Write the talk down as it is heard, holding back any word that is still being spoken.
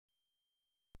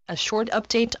A short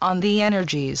update on the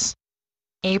energies.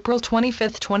 April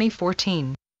 25,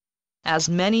 2014. As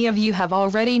many of you have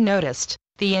already noticed,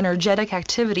 the energetic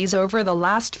activities over the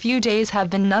last few days have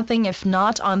been nothing if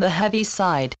not on the heavy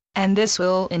side, and this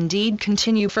will indeed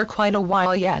continue for quite a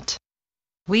while yet.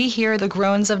 We hear the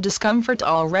groans of discomfort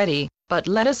already, but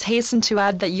let us hasten to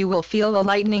add that you will feel a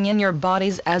lightening in your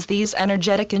bodies as these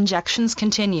energetic injections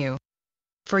continue.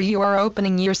 For you are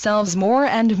opening yourselves more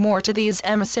and more to these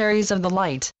emissaries of the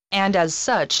light, and as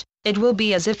such, it will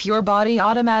be as if your body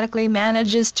automatically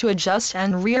manages to adjust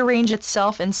and rearrange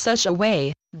itself in such a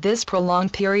way, this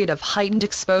prolonged period of heightened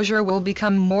exposure will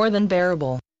become more than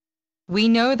bearable. We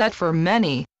know that for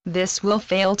many, this will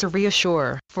fail to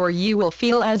reassure, for you will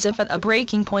feel as if at a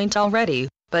breaking point already,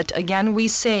 but again we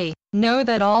say, know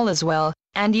that all is well,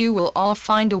 and you will all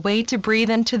find a way to breathe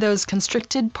into those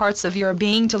constricted parts of your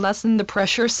being to lessen the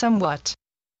pressure somewhat.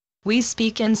 We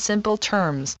speak in simple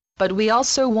terms, but we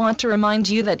also want to remind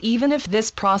you that even if this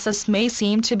process may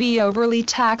seem to be overly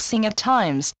taxing at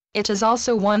times, it is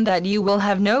also one that you will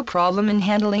have no problem in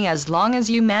handling as long as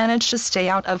you manage to stay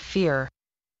out of fear.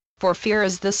 For fear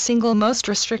is the single most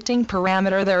restricting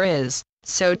parameter there is,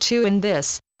 so too in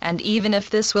this, and even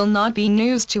if this will not be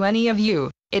news to any of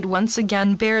you, it once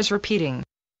again bears repeating.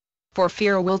 For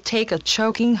fear will take a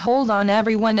choking hold on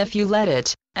everyone if you let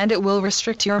it, and it will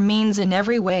restrict your means in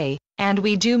every way, and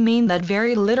we do mean that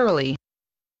very literally.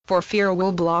 For fear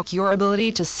will block your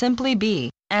ability to simply be,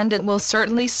 and it will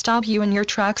certainly stop you in your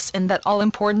tracks in that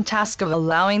all-important task of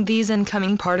allowing these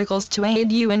incoming particles to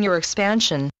aid you in your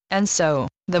expansion, and so,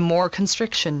 the more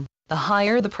constriction, the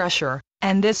higher the pressure,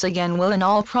 and this again will in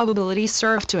all probability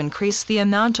serve to increase the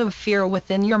amount of fear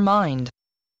within your mind.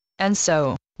 And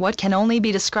so, what can only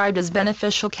be described as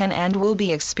beneficial can and will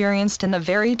be experienced in a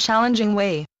very challenging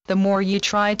way, the more you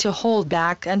try to hold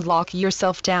back and lock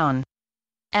yourself down.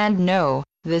 And no,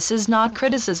 this is not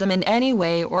criticism in any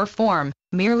way or form,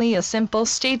 merely a simple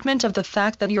statement of the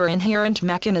fact that your inherent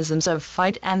mechanisms of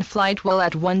fight and flight will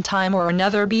at one time or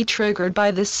another be triggered by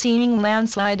this seeming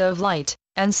landslide of light,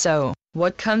 and so,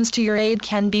 what comes to your aid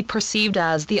can be perceived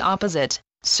as the opposite,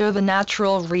 so the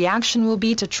natural reaction will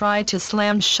be to try to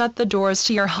slam shut the doors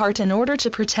to your heart in order to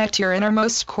protect your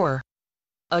innermost core.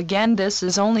 Again, this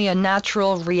is only a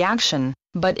natural reaction,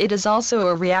 but it is also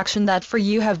a reaction that for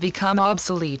you have become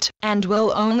obsolete and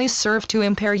will only serve to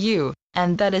impair you,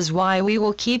 and that is why we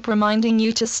will keep reminding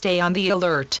you to stay on the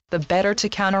alert, the better to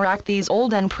counteract these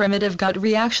old and primitive gut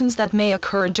reactions that may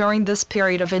occur during this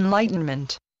period of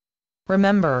enlightenment.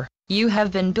 Remember, you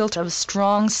have been built of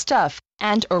strong stuff,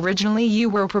 and originally you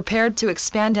were prepared to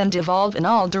expand and evolve in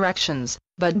all directions,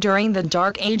 but during the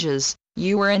Dark Ages,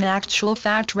 you were in actual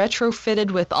fact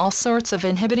retrofitted with all sorts of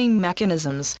inhibiting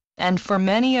mechanisms, and for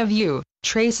many of you,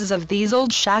 traces of these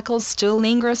old shackles still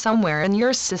linger somewhere in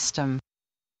your system.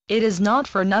 It is not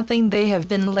for nothing they have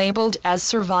been labeled as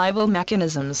survival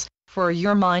mechanisms, for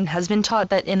your mind has been taught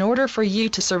that in order for you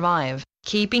to survive,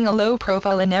 keeping a low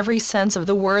profile in every sense of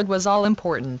the word was all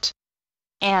important.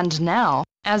 And now,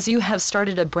 as you have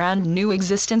started a brand new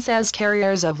existence as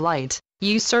carriers of light,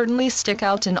 you certainly stick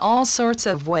out in all sorts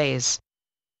of ways.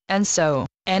 And so,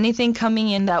 anything coming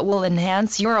in that will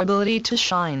enhance your ability to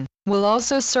shine, will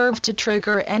also serve to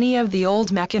trigger any of the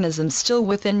old mechanisms still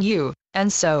within you,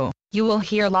 and so, you will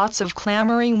hear lots of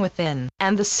clamoring within,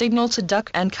 and the signal to duck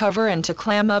and cover and to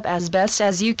clam up as best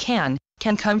as you can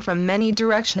come from many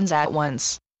directions at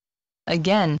once.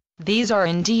 Again, these are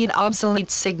indeed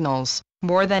obsolete signals,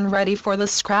 more than ready for the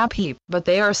scrap heap, but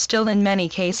they are still in many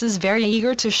cases very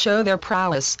eager to show their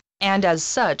prowess, and as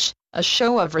such, a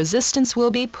show of resistance will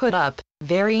be put up,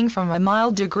 varying from a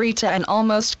mild degree to an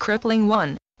almost crippling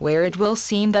one, where it will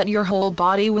seem that your whole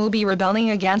body will be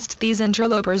rebelling against these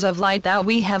interlopers of light that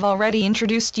we have already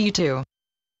introduced you to.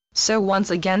 So once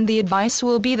again the advice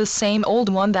will be the same old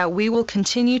one that we will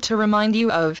continue to remind you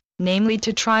of, namely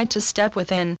to try to step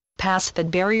within, past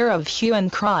that barrier of hue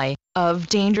and cry, of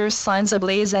danger signs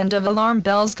ablaze and of alarm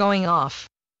bells going off.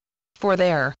 For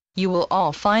there, you will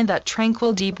all find that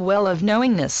tranquil deep well of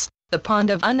knowingness, the pond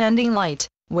of unending light,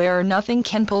 where nothing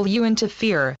can pull you into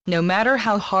fear, no matter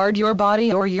how hard your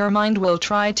body or your mind will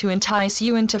try to entice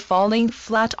you into falling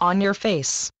flat on your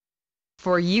face.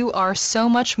 For you are so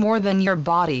much more than your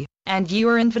body, and you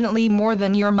are infinitely more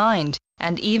than your mind,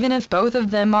 and even if both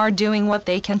of them are doing what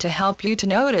they can to help you to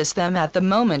notice them at the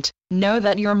moment, know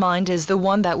that your mind is the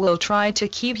one that will try to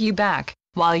keep you back,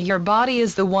 while your body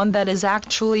is the one that is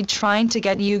actually trying to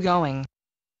get you going.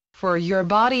 For your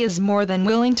body is more than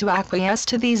willing to acquiesce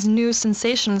to these new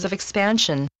sensations of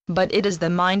expansion, but it is the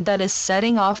mind that is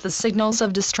setting off the signals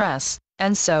of distress,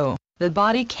 and so, the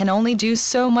body can only do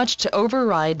so much to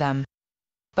override them.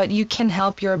 but you can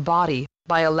help your body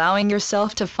by allowing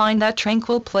yourself to find that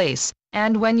tranquil place,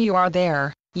 and when you are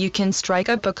there, you can strike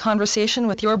up a conversation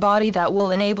with your body that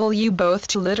will enable you both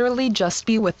to literally just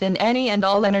be within any and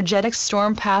all energetic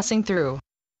storm passing through.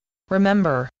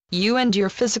 Remember, you and your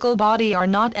physical body are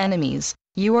not enemies,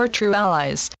 you are true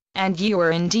allies, and you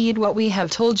are indeed what we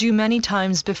have told you many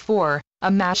times before,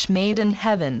 a match made in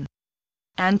heaven.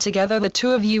 And together the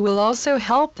two of you will also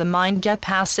help the mind get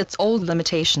past its old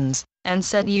limitations, and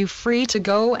set you free to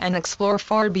go and explore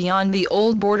far beyond the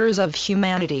old borders of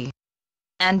humanity.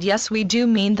 And yes, we do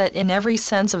mean that in every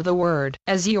sense of the word,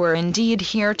 as you are indeed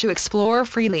here to explore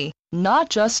freely, not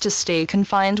just to stay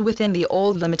confined within the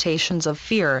old limitations of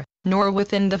fear, nor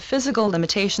within the physical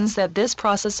limitations that this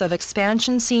process of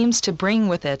expansion seems to bring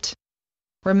with it.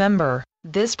 Remember,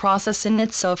 this process in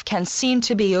itself can seem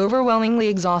to be overwhelmingly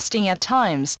exhausting at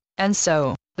times, and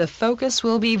so, the focus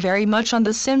will be very much on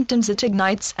the symptoms it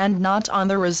ignites and not on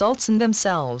the results in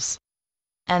themselves.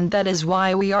 And that is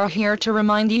why we are here to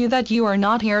remind you that you are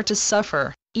not here to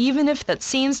suffer, even if that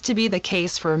seems to be the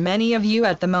case for many of you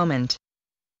at the moment.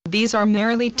 These are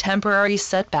merely temporary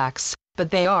setbacks, but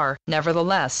they are,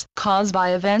 nevertheless, caused by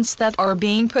events that are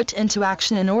being put into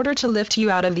action in order to lift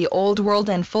you out of the old world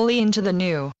and fully into the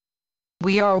new.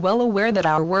 We are well aware that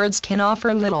our words can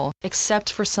offer little,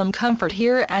 except for some comfort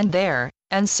here and there,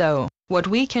 and so, what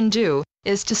we can do,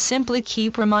 is to simply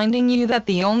keep reminding you that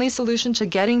the only solution to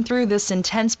getting through this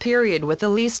intense period with the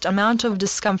least amount of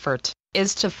discomfort,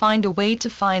 is to find a way to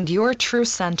find your true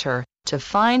center, to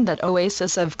find that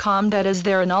oasis of calm that is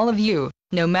there in all of you,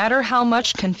 no matter how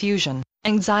much confusion,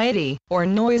 anxiety, or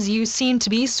noise you seem to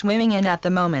be swimming in at the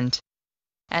moment.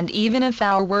 And even if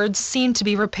our words seem to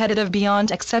be repetitive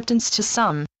beyond acceptance to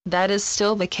some, that is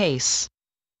still the case.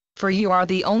 For you are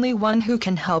the only one who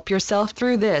can help yourself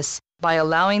through this, by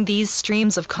allowing these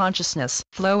streams of consciousness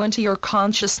flow into your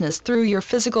consciousness through your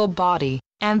physical body,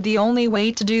 and the only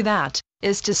way to do that,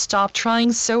 is to stop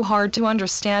trying so hard to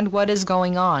understand what is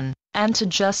going on, and to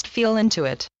just feel into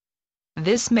it.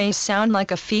 This may sound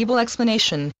like a feeble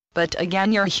explanation, but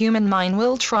again your human mind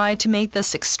will try to make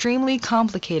this extremely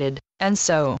complicated, and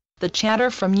so, the chatter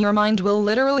from your mind will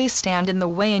literally stand in the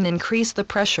way and increase the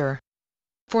pressure.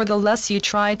 For the less you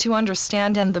try to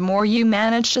understand and the more you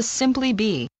manage to simply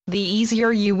be, the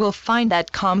easier you will find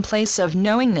that calm place of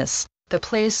knowingness, the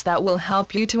place that will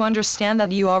help you to understand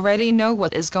that you already know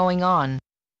what is going on.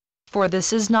 For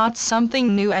this is not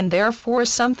something new and therefore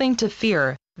something to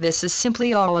fear, this is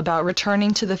simply all about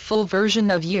returning to the full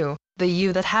version of you, the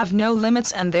you that have no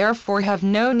limits and therefore have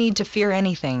no need to fear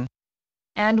anything.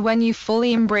 And when you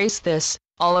fully embrace this,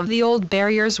 all of the old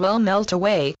barriers will melt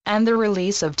away, and the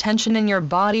release of tension in your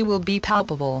body will be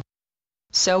palpable.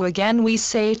 So again we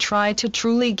say try to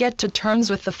truly get to terms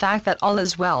with the fact that all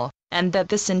is well, and that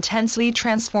this intensely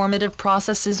transformative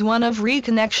process is one of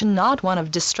reconnection, not one of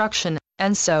destruction,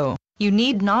 and so, you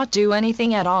need not do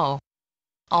anything at all.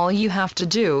 All you have to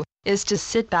do, is to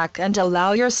sit back and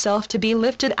allow yourself to be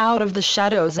lifted out of the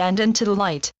shadows and into the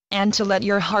light, and to let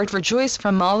your heart rejoice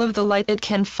from all of the light it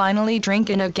can finally drink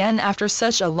in again after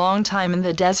such a long time in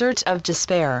the desert of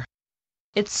despair.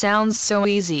 It sounds so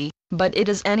easy, but it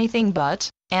is anything but,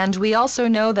 and we also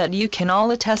know that you can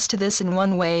all attest to this in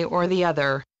one way or the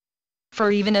other.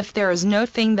 For even if there is no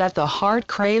thing that the heart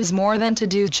craves more than to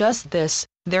do just this,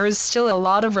 there is still a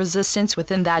lot of resistance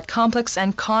within that complex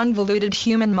and convoluted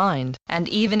human mind, and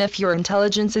even if your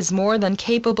intelligence is more than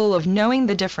capable of knowing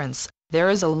the difference, there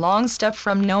is a long step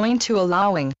from knowing to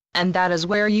allowing, and that is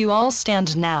where you all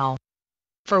stand now.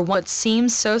 For what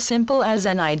seems so simple as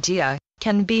an idea,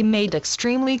 can be made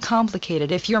extremely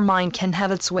complicated if your mind can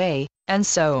have its way, and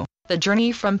so, the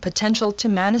journey from potential to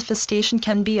manifestation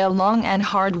can be a long and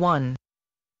hard one.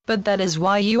 But that is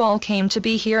why you all came to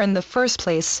be here in the first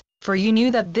place, for you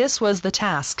knew that this was the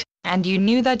task, and you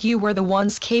knew that you were the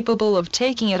ones capable of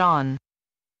taking it on.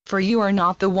 For you are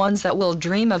not the ones that will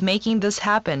dream of making this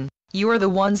happen, you are the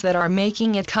ones that are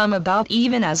making it come about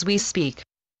even as we speak.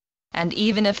 And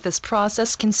even if this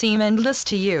process can seem endless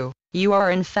to you, you are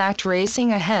in fact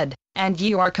racing ahead, and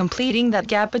you are completing that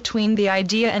gap between the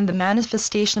idea and the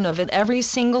manifestation of it every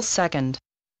single second.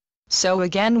 So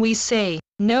again we say,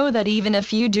 know that even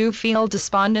if you do feel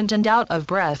despondent and out of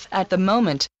breath at the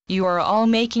moment, you are all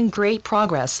making great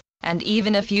progress, and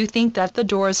even if you think that the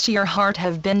doors to your heart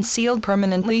have been sealed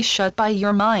permanently shut by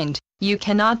your mind, you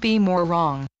cannot be more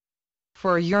wrong.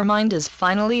 For your mind is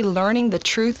finally learning the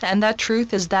truth, and that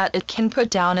truth is that it can put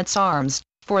down its arms,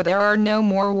 for there are no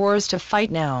more wars to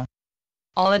fight now.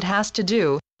 All it has to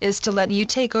do, is to let you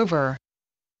take over.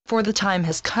 For the time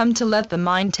has come to let the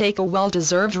mind take a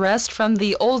well-deserved rest from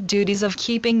the old duties of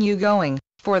keeping you going,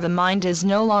 For the mind is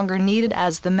no longer needed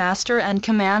as the master and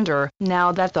commander,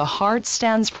 now that the heart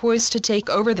stands poised to take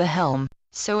over the helm.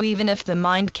 So even if the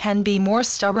mind can be more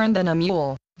stubborn than a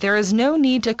mule, there is no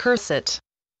need to curse it.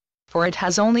 For it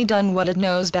has only done what it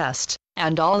knows best,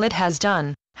 and all it has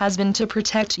done has been to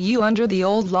protect you under the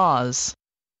old laws.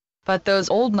 But those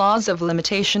old laws of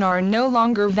limitation are no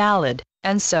longer valid,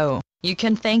 and so, you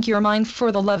can thank your mind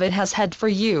for the love it has had for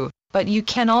you, but you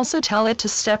can also tell it to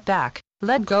step back,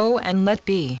 let go and let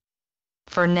be.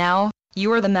 For now,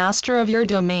 you are the master of your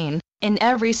domain, in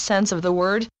every sense of the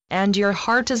word, and your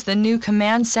heart is the new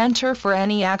command center for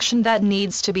any action that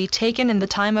needs to be taken in the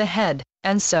time ahead,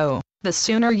 and so, the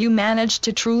sooner you manage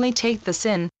to truly take this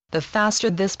in, the faster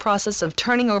this process of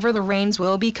turning over the reins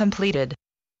will be completed.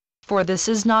 For this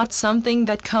is not something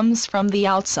that comes from the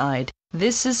outside,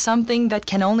 this is something that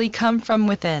can only come from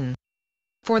within.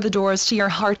 For the doors to your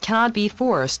heart cannot be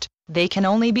forced, they can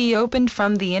only be opened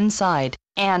from the inside,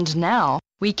 and now,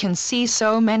 we can see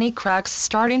so many cracks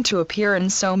starting to appear in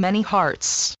so many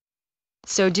hearts.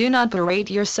 So do not berate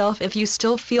yourself if you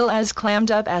still feel as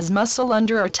clammed up as muscle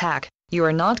under attack. You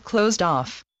are not closed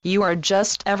off, you are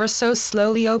just ever so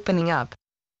slowly opening up.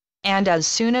 And as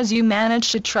soon as you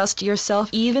manage to trust yourself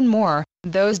even more,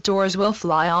 those doors will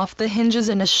fly off the hinges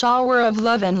in a shower of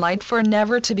love and light for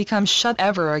never to become shut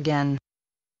ever again.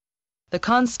 The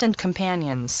Constant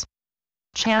Companions.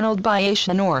 Channeled by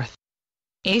Asia North.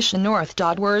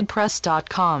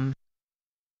 asianorth.wordpress.com